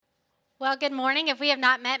Well, good morning. If we have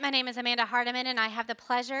not met, my name is Amanda Hardeman, and I have the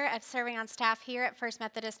pleasure of serving on staff here at First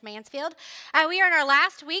Methodist Mansfield. We are in our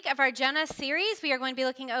last week of our Jonah series. We are going to be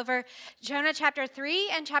looking over Jonah chapter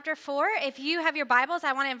 3 and chapter 4. If you have your Bibles,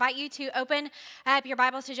 I want to invite you to open up your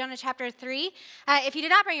Bibles to Jonah chapter 3. If you did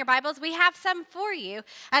not bring your Bibles, we have some for you.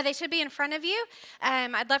 They should be in front of you.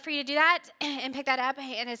 I'd love for you to do that and pick that up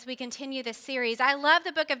and as we continue this series. I love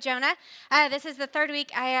the book of Jonah. This is the third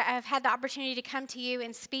week I have had the opportunity to come to you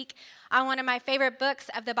and speak on one of my favorite books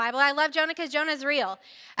of the Bible. I love Jonah because Jonah is real.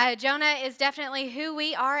 Jonah is definitely who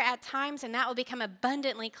we are at times, and that will become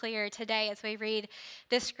abundantly clear today as we read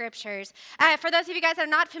the scriptures. For those of you guys that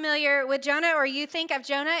are not familiar with Jonah, or you think of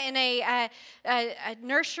Jonah in a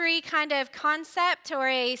nursery kind of concept or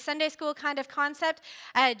a Sunday school kind of concept,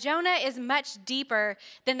 Jonah is much deeper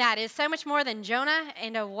than that. It is so much more than Jonah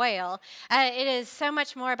and a whale. It is so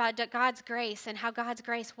much more about God's grace and how God's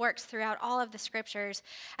grace works throughout all of the scriptures,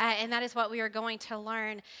 and that is what we are going to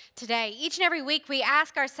learn today. Each and every week we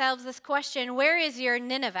ask ourselves this question: where is your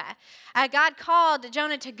Nineveh? God called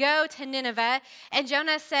Jonah to go to Nineveh, and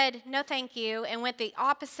Jonah said, no thank you, and went the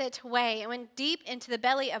opposite way, and went deep into the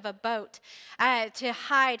belly of a boat to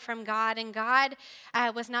hide from God. And God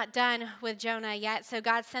was not done with Jonah yet, so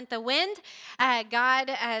God sent the wind.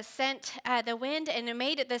 God sent the wind and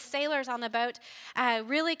made the sailors on the boat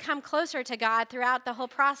really come closer to God throughout the whole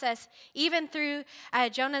process, even through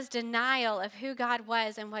Jonah's denial of who God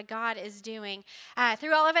was and what God is doing.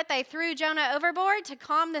 Through all of it, they threw Jonah overboard to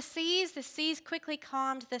calm the seas. The seas quickly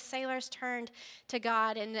calmed. The sailors turned to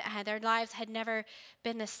God, and their lives had never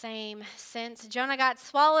been the same since. Jonah got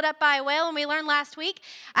swallowed up by a whale, and we learned last week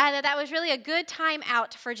that was really a good time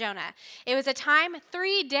out for Jonah. It was a time,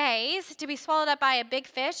 3 days, to be swallowed up by a big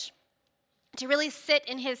fish, to really sit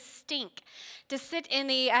in his stink, to sit in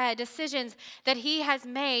the decisions that he has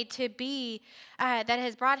made to be, that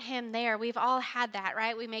has brought him there. We've all had that,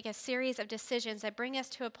 right? We make a series of decisions that bring us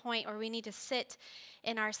to a point where we need to sit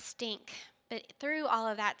in our stink. But through all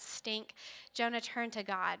of that stink, Jonah turned to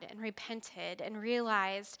God and repented and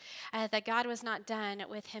realized that God was not done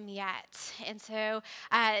with him yet. And so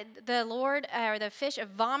the fish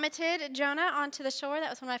vomited Jonah onto the shore. That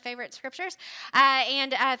was one of my favorite scriptures.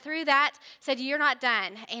 And through that said, you're not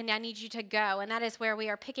done, and I need you to go. And that is where we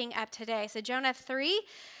are picking up today. So Jonah 3,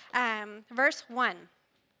 verse 1.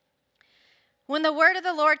 When the word of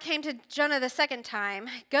the Lord came to Jonah the second time,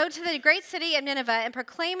 go to the great city of Nineveh and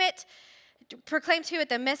proclaim to it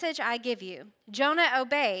the message I give you. Jonah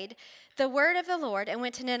obeyed the word of the Lord and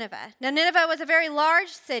went to Nineveh. Now, Nineveh was a very large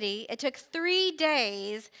city. It took 3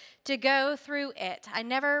 days to go through it. I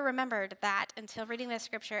never remembered that until reading this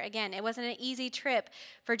scripture again. It wasn't an easy trip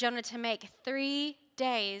for Jonah to make. 3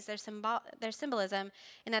 days. There's symbolism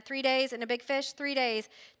in that 3 days in a big fish, 3 days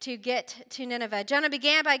to get to Nineveh. Jonah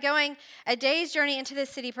began by going a day's journey into the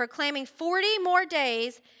city, proclaiming 40 more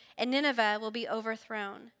days, and Nineveh will be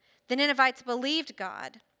overthrown. The Ninevites believed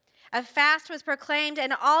God. A fast was proclaimed,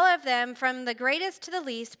 and all of them, from the greatest to the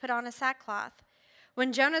least, put on a sackcloth.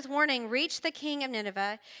 When Jonah's warning reached the king of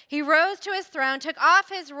Nineveh, he rose to his throne, took off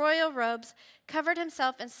his royal robes, covered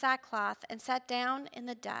himself in sackcloth, and sat down in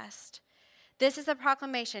the dust. This is the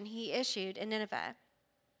proclamation he issued in Nineveh.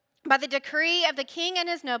 By the decree of the king and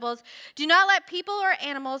his nobles, do not let people or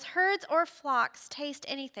animals, herds or flocks taste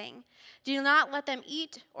anything. Do not let them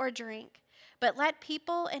eat or drink. But let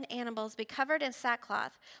people and animals be covered in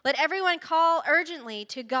sackcloth. Let everyone call urgently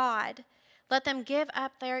to God. Let them give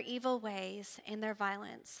up their evil ways and their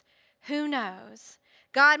violence. Who knows?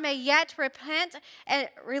 God may yet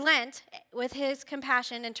relent with his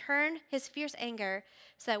compassion and turn his fierce anger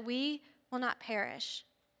so that we will not perish.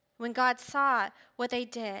 When God saw what they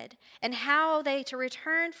did and how they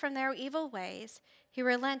returned from their evil ways, he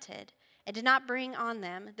relented and did not bring on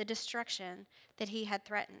them the destruction that he had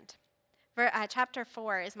threatened. Chapter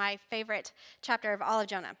 4 is my favorite chapter of all of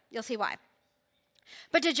Jonah. You'll see why.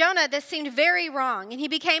 But to Jonah, this seemed very wrong, and he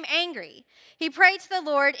became angry. He prayed to the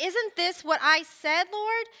Lord, isn't this what I said,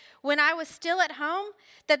 Lord, when I was still at home?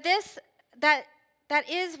 That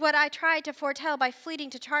is what I tried to foretell by fleeing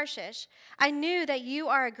to Tarshish. I knew that you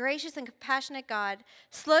are a gracious and compassionate God,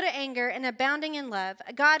 slow to anger and abounding in love,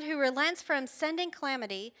 a God who relents from sending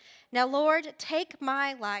calamity. Now, Lord, take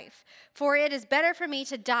my life, for it is better for me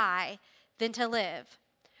to die than to live.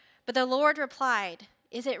 But the Lord replied,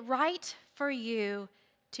 is it right for you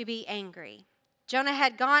to be angry? Jonah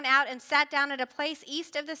had gone out and sat down at a place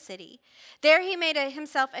east of the city. There he made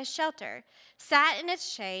himself a shelter, sat in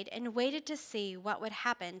its shade, and waited to see what would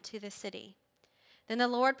happen to the city. Then the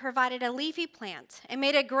Lord provided a leafy plant and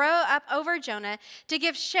made it grow up over Jonah to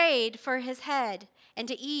give shade for his head and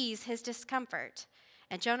to ease his discomfort.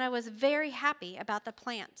 And Jonah was very happy about the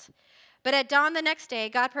plant. But at dawn the next day,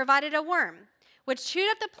 God provided a worm, which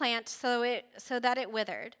chewed up the plant so that it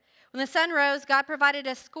withered. When the sun rose, God provided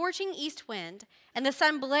a scorching east wind, and the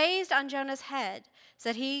sun blazed on Jonah's head so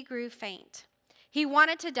that he grew faint. He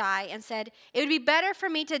wanted to die and said, "It would be better for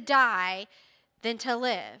me to die than to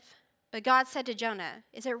live." But God said to Jonah,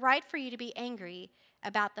 "Is it right for you to be angry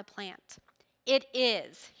about the plant?" "It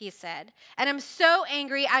is," he said, "and I'm so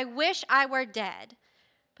angry I wish I were dead."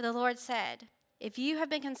 But the Lord said, "If you have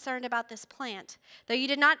been concerned about this plant, though you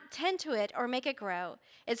did not tend to it or make it grow,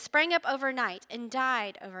 it sprang up overnight and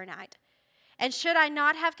died overnight. And should I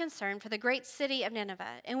not have concern for the great city of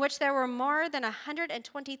Nineveh, in which there were more than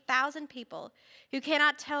 120,000 people who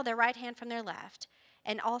cannot tell their right hand from their left,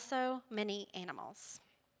 and also many animals?"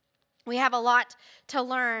 We have a lot to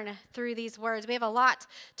learn through these words. We have a lot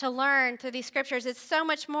to learn through these scriptures. It's so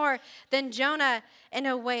much more than Jonah and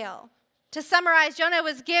a whale. To summarize, Jonah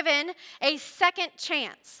was given a second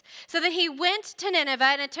chance. So that he went to Nineveh,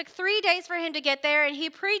 and it took 3 days for him to get there, and he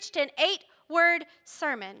preached an 8-word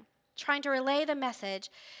sermon trying to relay the message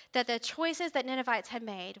that the choices that Ninevites had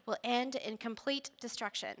made will end in complete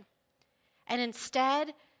destruction. And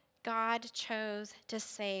instead, God chose to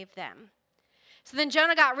save them. So then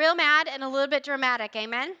Jonah got real mad and a little bit dramatic,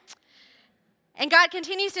 amen? And God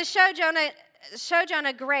continues to show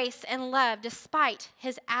Jonah grace and love despite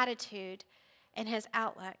his attitude and his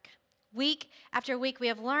outlook. Week after week, we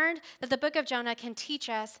have learned that the book of Jonah can teach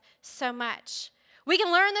us so much. We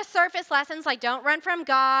can learn the surface lessons like don't run from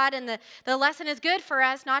God, and the lesson is good for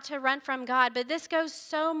us not to run from God, but this goes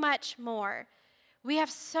so much more. We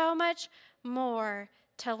have so much more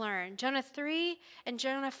to learn. Jonah 3 and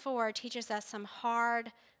Jonah 4 teaches us some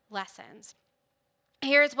hard lessons.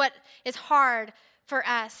 Here's what is hard for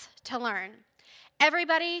us to learn.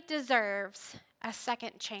 Everybody deserves a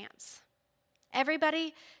second chance.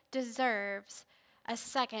 Everybody deserves a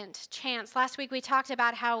second chance. Last week we talked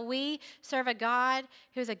about how we serve a God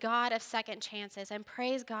who's a God of second chances, and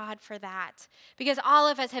praise God for that. Because all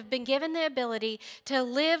of us have been given the ability to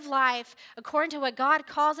live life according to what God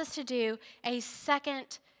calls us to do a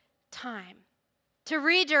second time. To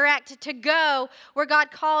redirect, to go where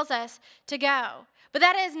God calls us to go. But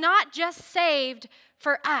that is not just saved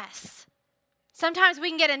for us. Sometimes we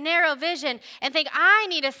can get a narrow vision and think, I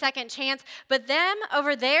need a second chance, but them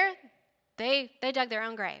over there, they dug their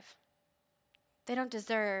own grave. They don't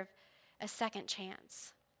deserve a second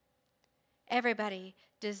chance. Everybody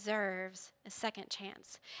deserves a second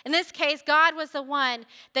chance. In this case, God was the one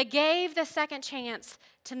that gave the second chance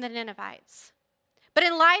to the Ninevites. But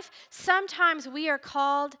in life, sometimes we are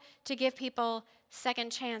called to give people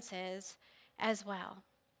second chances as well.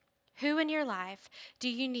 Who in your life do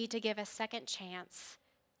you need to give a second chance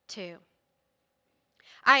to?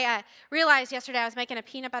 I realized yesterday I was making a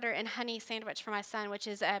peanut butter and honey sandwich for my son, which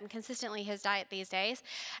is consistently his diet these days.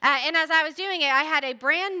 And as I was doing it, I had a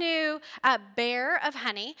brand new bear of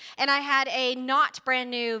honey, and I had a not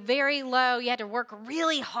brand new, very low, you had to work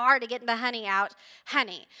really hard to get the honey out,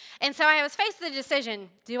 honey. And so I was faced with the decision,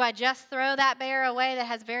 do I just throw that bear away that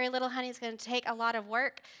has very little honey, it's going to take a lot of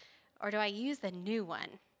work, or do I use the new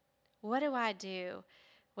one? What do I do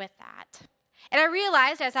with that? And I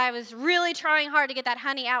realized as I was really trying hard to get that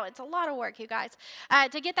honey out, it's a lot of work, you guys,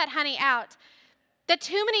 to get that honey out, that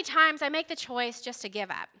too many times I make the choice just to give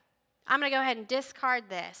up. I'm going to go ahead and discard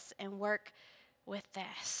this and work with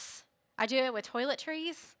this. I do it with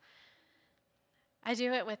toiletries. I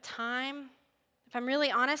do it with time. If I'm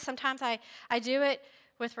really honest, sometimes I do it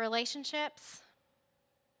with relationships.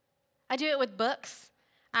 I do it with books.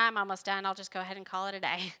 I'm almost done. I'll just go ahead and call it a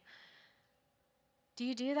day. Do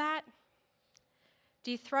you do that? Do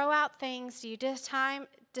you throw out things? Do you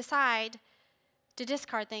decide to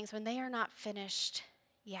discard things when they are not finished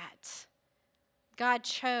yet? God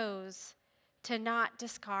chose to not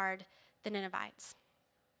discard the Ninevites.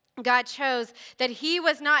 God chose that he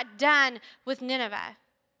was not done with Nineveh.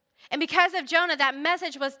 And because of Jonah, that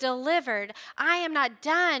message was delivered. I am not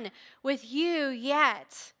done with you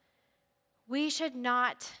yet. We should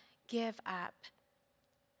not give up.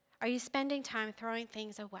 Are you spending time throwing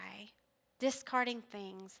things away? Discarding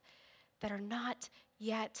things that are not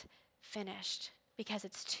yet finished because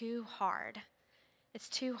it's too hard. It's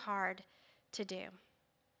too hard to do.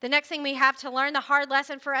 The next thing we have to learn, the hard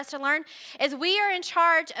lesson for us to learn, is we are in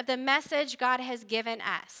charge of the message God has given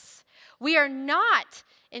us. We are not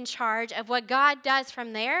in charge of what God does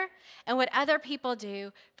from there and what other people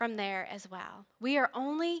do from there as well. We are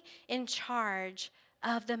only in charge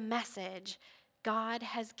of the message God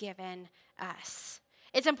has given us.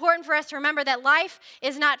 It's important for us to remember that life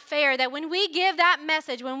is not fair, that when we give that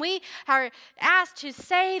message, when we are asked to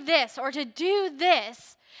say this or to do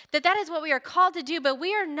this, that is what we are called to do, but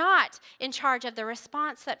we are not in charge of the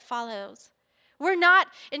response that follows. We're not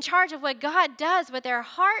in charge of what God does with their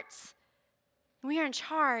hearts. We are in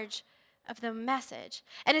charge of the message.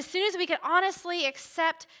 And as soon as we can honestly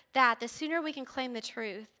accept that, the sooner we can claim the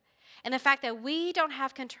truth and the fact that we don't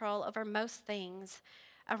have control over most things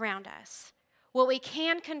around us. What we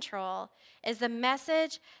can control is the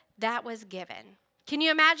message that was given. Can you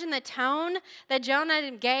imagine the tone that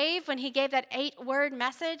Jonah gave when he gave that 8-word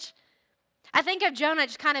message? I think of Jonah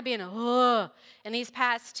just kind of being, in these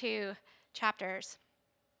past 2 chapters.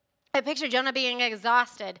 I picture Jonah being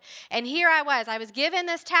exhausted. And here I was given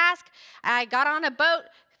this task. I got on a boat,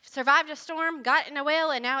 survived a storm, got in a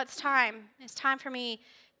whale, and now it's time. It's time for me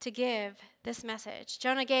to give this message.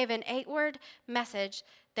 Jonah gave an 8-word message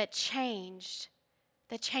that changed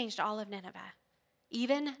all of Nineveh,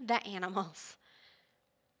 even the animals.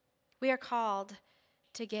 We are called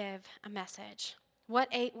to give a message. What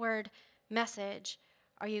 8-word message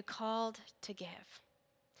are you called to give?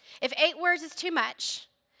 If 8 words is too much,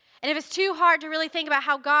 and if it's too hard to really think about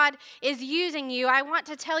how God is using you, I want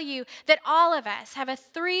to tell you that all of us have a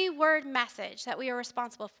 3-word message that we are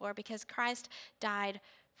responsible for because Christ died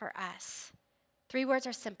for us. 3 words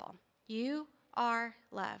are simple. You are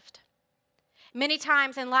loved. Many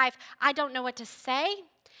times in life, I don't know what to say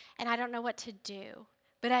and I don't know what to do,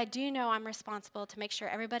 but I do know I'm responsible to make sure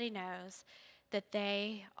everybody knows that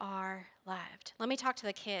they are loved. Let me talk to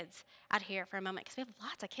the kids out here for a moment because we have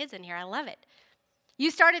lots of kids in here. I love it. You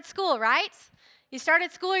started school, right? You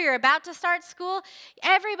started school, you're about to start school.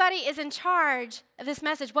 Everybody is in charge of this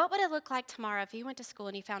message. What would it look like tomorrow if you went to school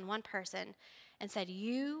and you found one person and said,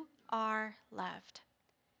 you are loved?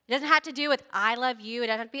 It doesn't have to do with I love you. It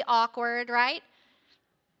doesn't have to be awkward, right?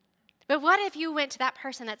 But what if you went to that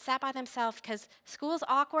person that sat by themselves because school's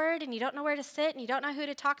awkward and you don't know where to sit and you don't know who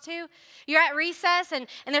to talk to? You're at recess and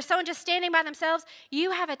there's someone just standing by themselves.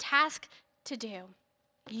 You have a task to do.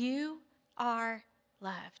 You are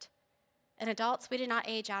loved. And adults, we did not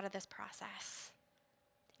age out of this process.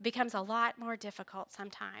 It becomes a lot more difficult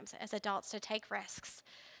sometimes as adults to take risks,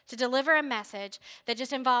 to deliver a message that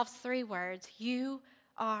just involves 3 words. You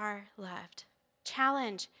are loved.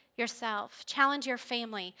 Challenge yourself, challenge your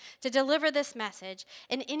family to deliver this message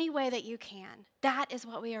in any way that you can. That is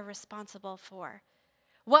what we are responsible for.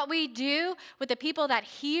 What we do with the people that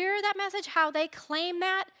hear that message, how they claim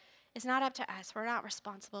that, is not up to us. We're not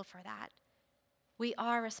responsible for that. We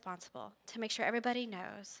are responsible to make sure everybody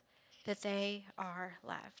knows that they are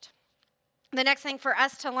loved. The next thing for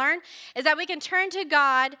us to learn is that we can turn to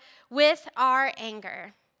God with our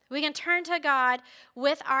anger. We can turn to God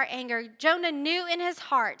with our anger. Jonah knew in his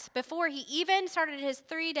heart, before he even started his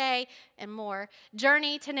 3-day and more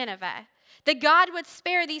journey to Nineveh, that God would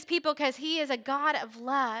spare these people because he is a God of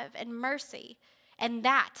love and mercy. And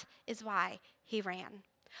that is why he ran.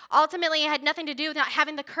 Ultimately, it had nothing to do with not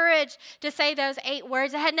having the courage to say those 8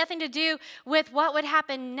 words. It had nothing to do with what would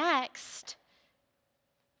happen next.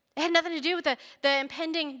 It had nothing to do with the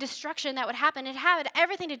impending destruction that would happen. It had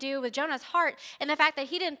everything to do with Jonah's heart and the fact that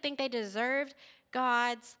he didn't think they deserved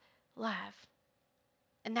God's love.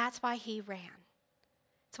 And that's why he ran.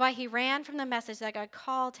 It's why he ran from the message that God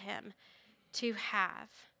called him to have.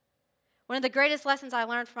 One of the greatest lessons I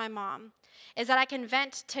learned from my mom is that I can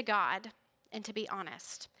vent to God and to be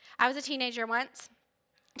honest. I was a teenager once.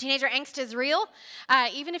 Teenager angst is real,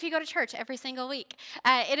 even if you go to church every single week.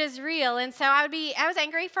 It is real, and so I was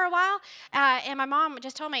angry for a while, and my mom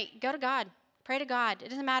just told me, go to God, pray to God. It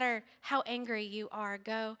doesn't matter how angry you are,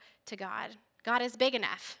 go to God. God is big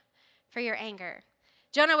enough for your anger.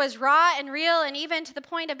 Jonah was raw and real, and even to the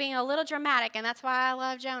point of being a little dramatic, and that's why I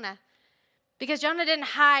love Jonah. Because Jonah didn't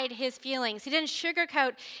hide his feelings. He didn't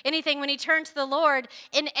sugarcoat anything when he turned to the Lord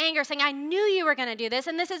in anger, saying, I knew you were going to do this,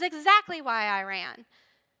 and this is exactly why I ran.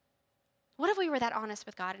 What if we were that honest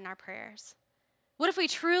with God in our prayers? What if we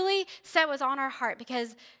truly said what was on our heart?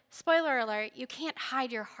 Because, spoiler alert, you can't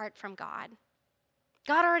hide your heart from God.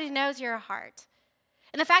 God already knows your heart.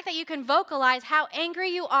 And the fact that you can vocalize how angry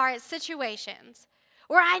you are at situations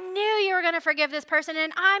where I knew you were going to forgive this person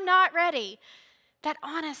and I'm not ready, that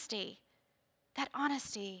honesty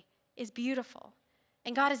is beautiful.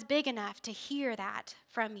 And God is big enough to hear that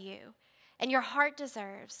from you. And your heart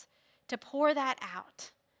deserves to pour that out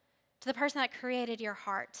to the person that created your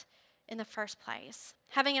heart in the first place.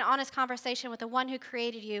 Having an honest conversation with the one who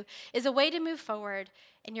created you is a way to move forward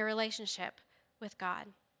in your relationship with God.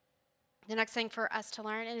 The next thing for us to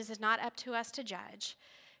learn is it's not up to us to judge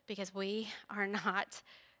because we are not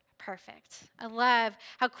perfect. I love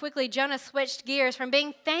how quickly Jonah switched gears from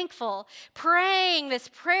being thankful, praying this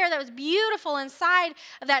prayer that was beautiful inside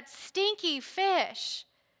of that stinky fish,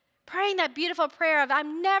 praying that beautiful prayer of,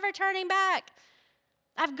 I'm never turning back.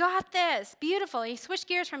 I've got this. Beautiful. He switched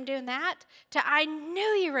gears from doing that to, I knew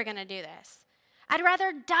you were going to do this. I'd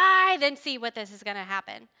rather die than see what this is going to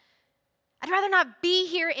happen. I'd rather not be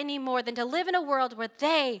here anymore than to live in a world where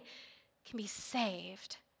they can be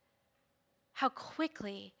saved. How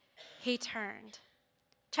quickly he turned.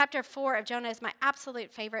 Chapter 4 of Jonah is my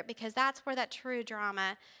absolute favorite because that's where that true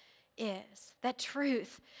drama is. That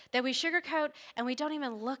truth that we sugarcoat and we don't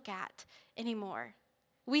even look at anymore.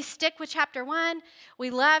 We stick with chapter 1. We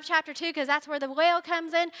love chapter 2 because that's where the whale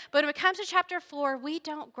comes in. But when it comes to chapter 4, we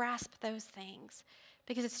don't grasp those things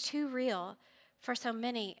because it's too real for so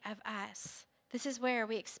many of us. This is where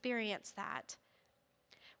we experience that.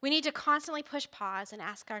 We need to constantly push pause and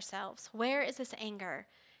ask ourselves, where is this anger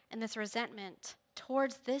and this resentment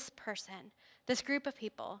towards this person, this group of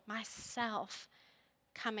people, myself,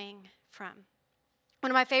 coming from? One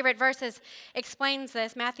of my favorite verses explains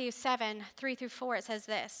this, Matthew 7, 3-4. It says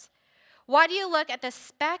this, why do you look at the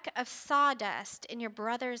speck of sawdust in your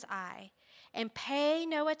brother's eye and pay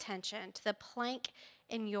no attention to the plank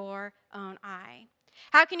in your own eye?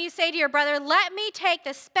 How can you say to your brother, let me take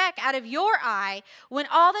the speck out of your eye, when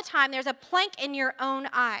all the time there's a plank in your own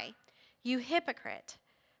eye? You hypocrite.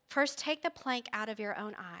 First take the plank out of your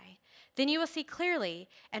own eye. Then you will see clearly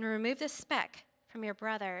and remove the speck from your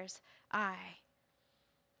brother's eye.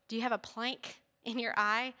 Do you have a plank in your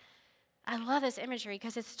eye? I love this imagery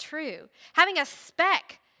because it's true. Having a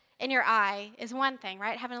speck in your eye is one thing,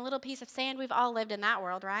 right? Having a little piece of sand, we've all lived in that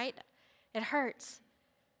world, right? It hurts.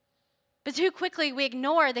 But too quickly we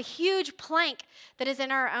ignore the huge plank that is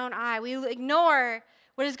in our own eye. We ignore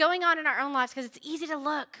what is going on in our own lives because it's easy to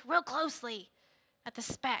look real closely at the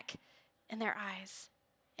speck in their eyes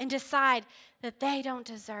and decide that they don't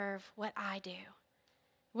deserve what I do.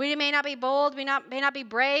 We may not be bold, we may not be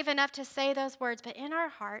brave enough to say those words, but in our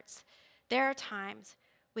hearts, there are times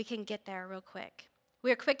we can get there real quick.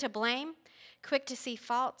 We are quick to blame, quick to see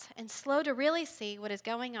fault, and slow to really see what is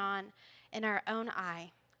going on in our own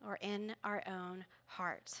eye or in our own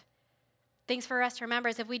heart. Things for us to remember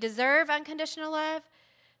is if we deserve unconditional love,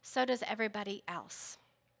 so does everybody else.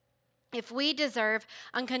 If we deserve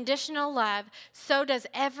unconditional love, so does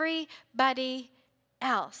everybody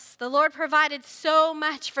else. The Lord provided so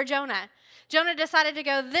much for Jonah. Jonah decided to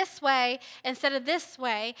go this way instead of this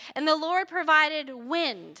way, and the Lord provided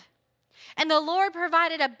wind. And the Lord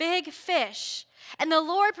provided a big fish. And the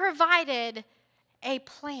Lord provided a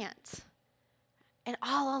plant. And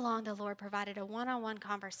all along, the Lord provided a one-on-one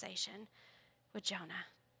conversation with Jonah.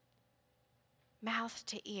 Mouth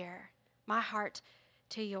to ear, my heart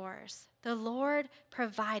to yours. The Lord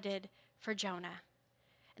provided for Jonah.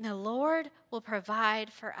 And the Lord will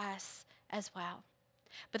provide for us as well.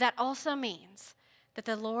 But that also means that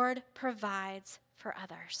the Lord provides for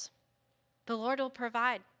others. The Lord will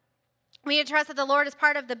provide. We need to trust that the Lord is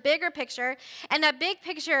part of the bigger picture, and that big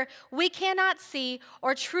picture we cannot see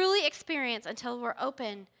or truly experience until we're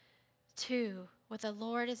open to what the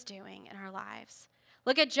Lord is doing in our lives.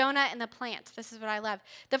 Look at Jonah and the plant. This is what I love.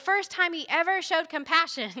 The first time he ever showed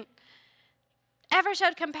compassion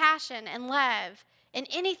and love in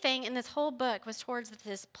anything in this whole book was towards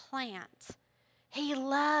this plant. He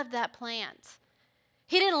loved that plant.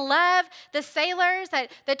 He didn't love the sailors that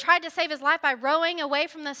tried to save his life by rowing away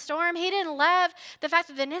from the storm. He didn't love the fact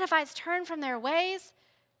that the Ninevites turned from their ways.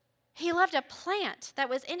 He loved a plant that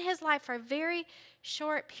was in his life for a very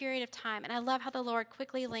short period of time. And I love how the Lord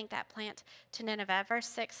quickly linked that plant to Nineveh. Verse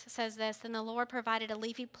 6 says this, then the Lord provided a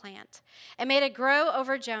leafy plant and made it grow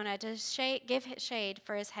over Jonah to give shade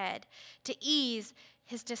for his head, to ease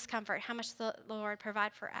his discomfort. How much the Lord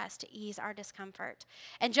provide for us to ease our discomfort.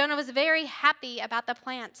 And Jonah was very happy about the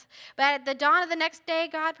plant. But at the dawn of the next day,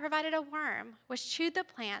 God provided a worm, which chewed the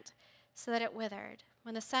plant so that it withered.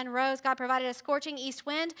 When the sun rose, God provided a scorching east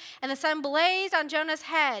wind, and the sun blazed on Jonah's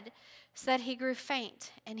head so that he grew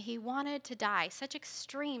faint, and he wanted to die. Such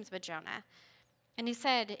extremes with Jonah. And he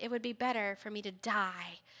said, it would be better for me to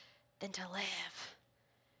die than to live.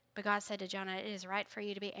 But God said to Jonah, it is right for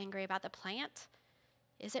you to be angry about the plant.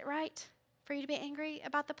 Is it right for you to be angry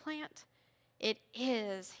about the plant? It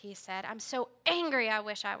is, he said. I'm so angry, I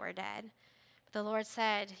wish I were dead. But the Lord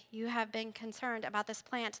said, you have been concerned about this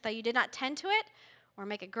plant, though you did not tend to it or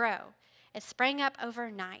make it grow. It sprang up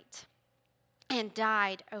overnight and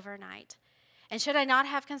died overnight. And should I not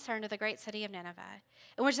have concern of the great city of Nineveh,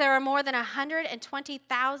 in which there are more than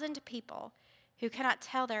 120,000 people who cannot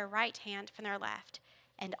tell their right hand from their left,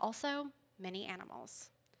 and also many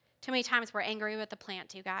animals? Too many times we're angry with the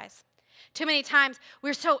plant, you guys. Too many times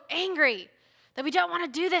we're so angry that we don't want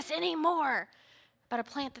to do this anymore. But a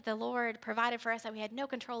plant that the Lord provided for us that we had no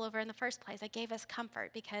control over in the first place, that gave us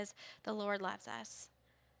comfort because the Lord loves us.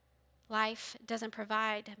 Life doesn't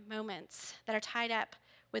provide moments that are tied up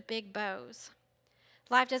with big bows.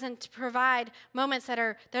 Life doesn't provide moments that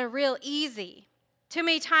are real easy. Too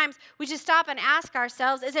many times we just stop and ask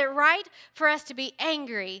ourselves, is it right for us to be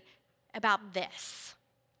angry about this?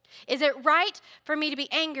 Is it right for me to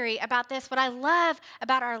be angry about this? What I love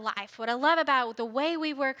about our life, what I love about the way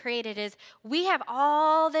we were created is we have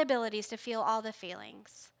all the abilities to feel all the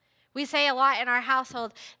feelings. We say a lot in our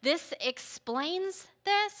household, this explains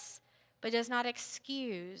this, but does not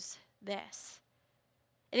excuse this.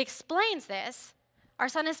 It explains this. Our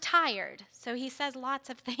son is tired, so he says lots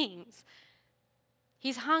of things.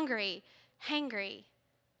 He's hungry, hangry.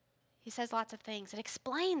 He says lots of things. It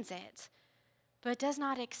explains it, but it does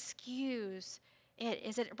not excuse it.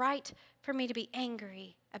 Is it right for me to be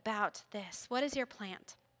angry about this? What is your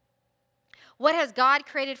plant? What has God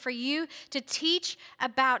created for you to teach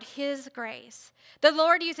about his grace? The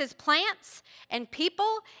Lord uses plants and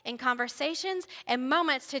people and conversations and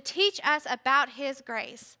moments to teach us about his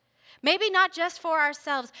grace. Maybe not just for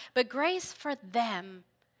ourselves, but grace for them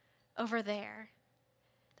over there.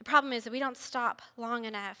 The problem is that we don't stop long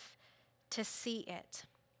enough to see it.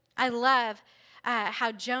 I love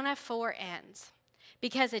how Jonah 4 ends,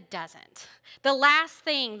 because it doesn't. The last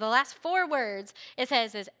 4 words it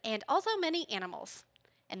says is, and also many animals,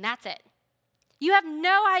 and that's it. You have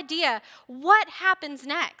no idea what happens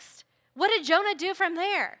next. What did Jonah do from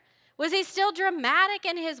there? Was he still dramatic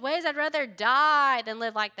in his ways? I'd rather die than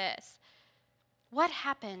live like this. What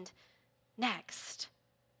happened next?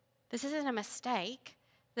 This isn't a mistake.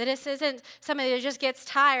 This isn't somebody that just gets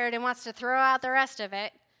tired and wants to throw out the rest of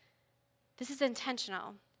it. This is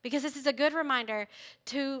intentional, because this is a good reminder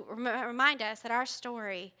to remind us that our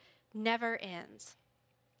story never ends.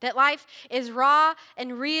 That life is raw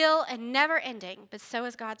and real and never ending, but so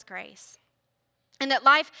is God's grace. And that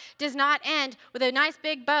life does not end with a nice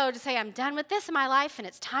big bow to say, I'm done with this in my life and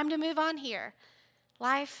it's time to move on here.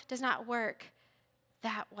 Life does not work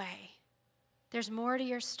that way. There's more to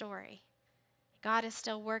your story. God is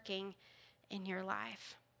still working in your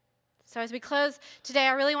life. So as we close today,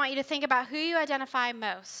 I really want you to think about who you identify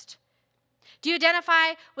most. Do you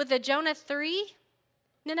identify with the Jonah 3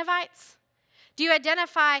 Ninevites? Do you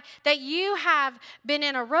identify that you have been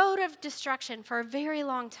in a road of destruction for a very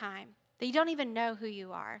long time, that you don't even know who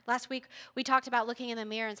you are? Last week, we talked about looking in the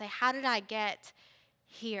mirror and say, how did I get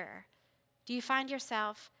here? Do you find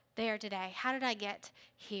yourself there today? How did I get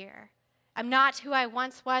here? I'm not who I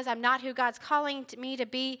once was. I'm not who God's calling me to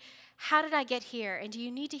be. How did I get here? And do you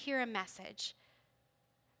need to hear a message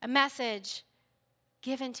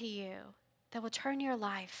given to you that will turn your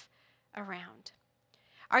life around?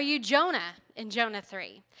 Are you Jonah in Jonah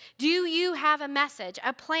 3? Do you have a message,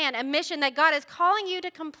 a plan, a mission that God is calling you to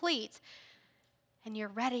complete, and you're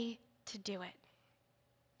ready to do it?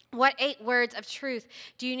 What 8 words of truth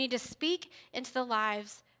do you need to speak into the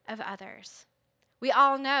lives of others? We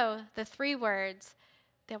all know the 3 words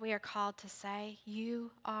that we are called to say.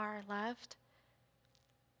 You are loved.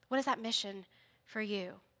 What is that mission for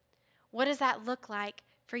you? What does that look like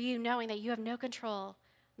for you, knowing that you have no control on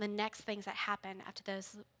the next things that happen after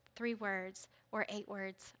those 3 words or 8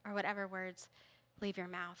 words or whatever words leave your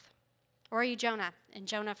mouth? Or are you Jonah in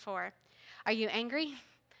Jonah 4? Are you angry?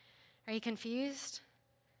 Are you confused?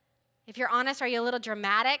 If you're honest, are you a little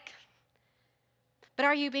dramatic? But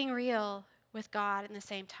are you being real with God in the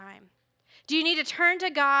same time? Do you need to turn to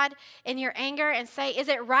God in your anger and say, is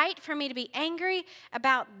it right for me to be angry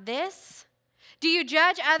about this? Do you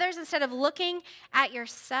judge others instead of looking at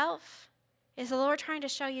yourself? Is the Lord trying to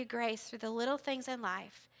show you grace through the little things in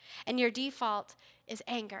life, and your default is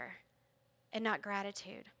anger and not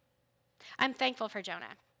gratitude? I'm thankful for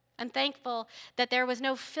Jonah. I'm thankful that there was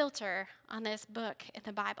no filter on this book in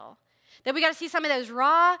the Bible, that we got to see some of those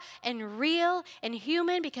raw and real and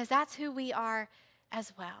human, because that's who we are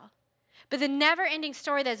as well. But the never-ending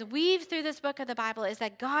story that's weaved through this book of the Bible is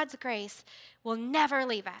that God's grace will never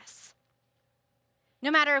leave us.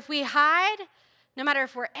 No matter if we hide, no matter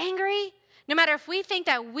if we're angry, no matter if we think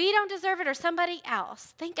that we don't deserve it or somebody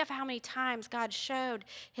else, think of how many times God showed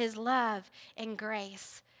his love and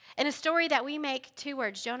grace. In a story that we make 2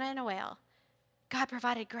 words, Jonah and a whale, God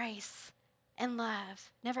provided grace and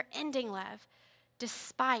love, never-ending love,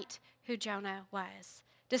 despite who Jonah was,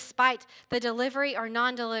 despite the delivery or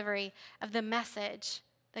non-delivery of the message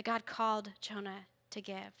that God called Jonah to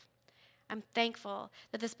give. I'm thankful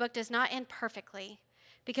that this book does not end perfectly,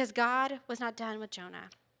 because God was not done with Jonah.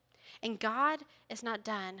 And God is not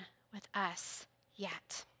done with us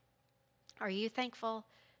yet. Are you thankful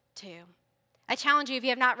too? I challenge you, if you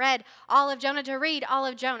have not read all of Jonah, to read all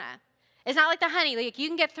of Jonah. It's not like the honey, like you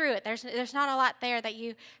can get through it. There's not a lot there that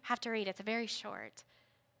you have to read. It's very short.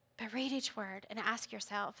 But read each word and ask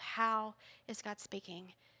yourself, how is God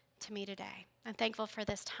speaking to me today? I'm thankful for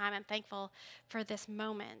this time. I'm thankful for this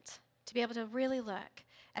moment to be able to really look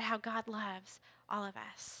at how God loves all of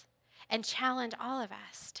us and challenge all of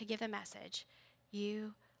us to give the message,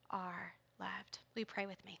 you are loved. Will you pray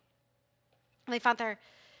with me? Heavenly Father,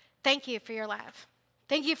 thank you for your love.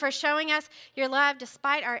 Thank you for showing us your love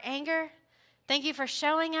despite our anger. Thank you for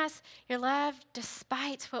showing us your love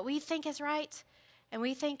despite what we think is right and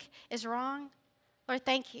we think is wrong. Lord,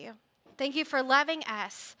 thank you. Thank you for loving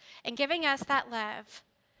us and giving us that love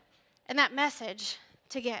and that message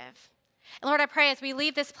to give. And Lord, I pray as we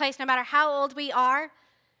leave this place, no matter how old we are,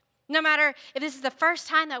 no matter if this is the first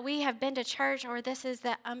time that we have been to church or this is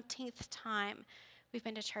the umpteenth time we've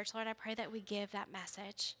been to church, Lord, I pray that we give that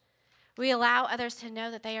message. We allow others to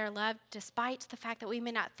know that they are loved despite the fact that we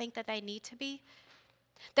may not think that they need to be,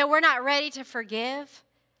 that we're not ready to forgive.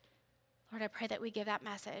 Lord, I pray that we give that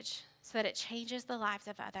message so that it changes the lives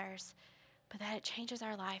of others, but that it changes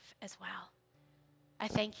our life as well. I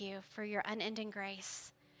thank you for your unending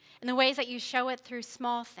grace and the ways that you show it through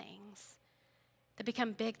small things that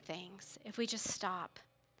become big things if we just stop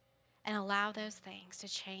and allow those things to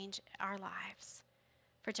change our lives.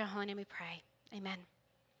 For Jehovah's name we pray. Amen.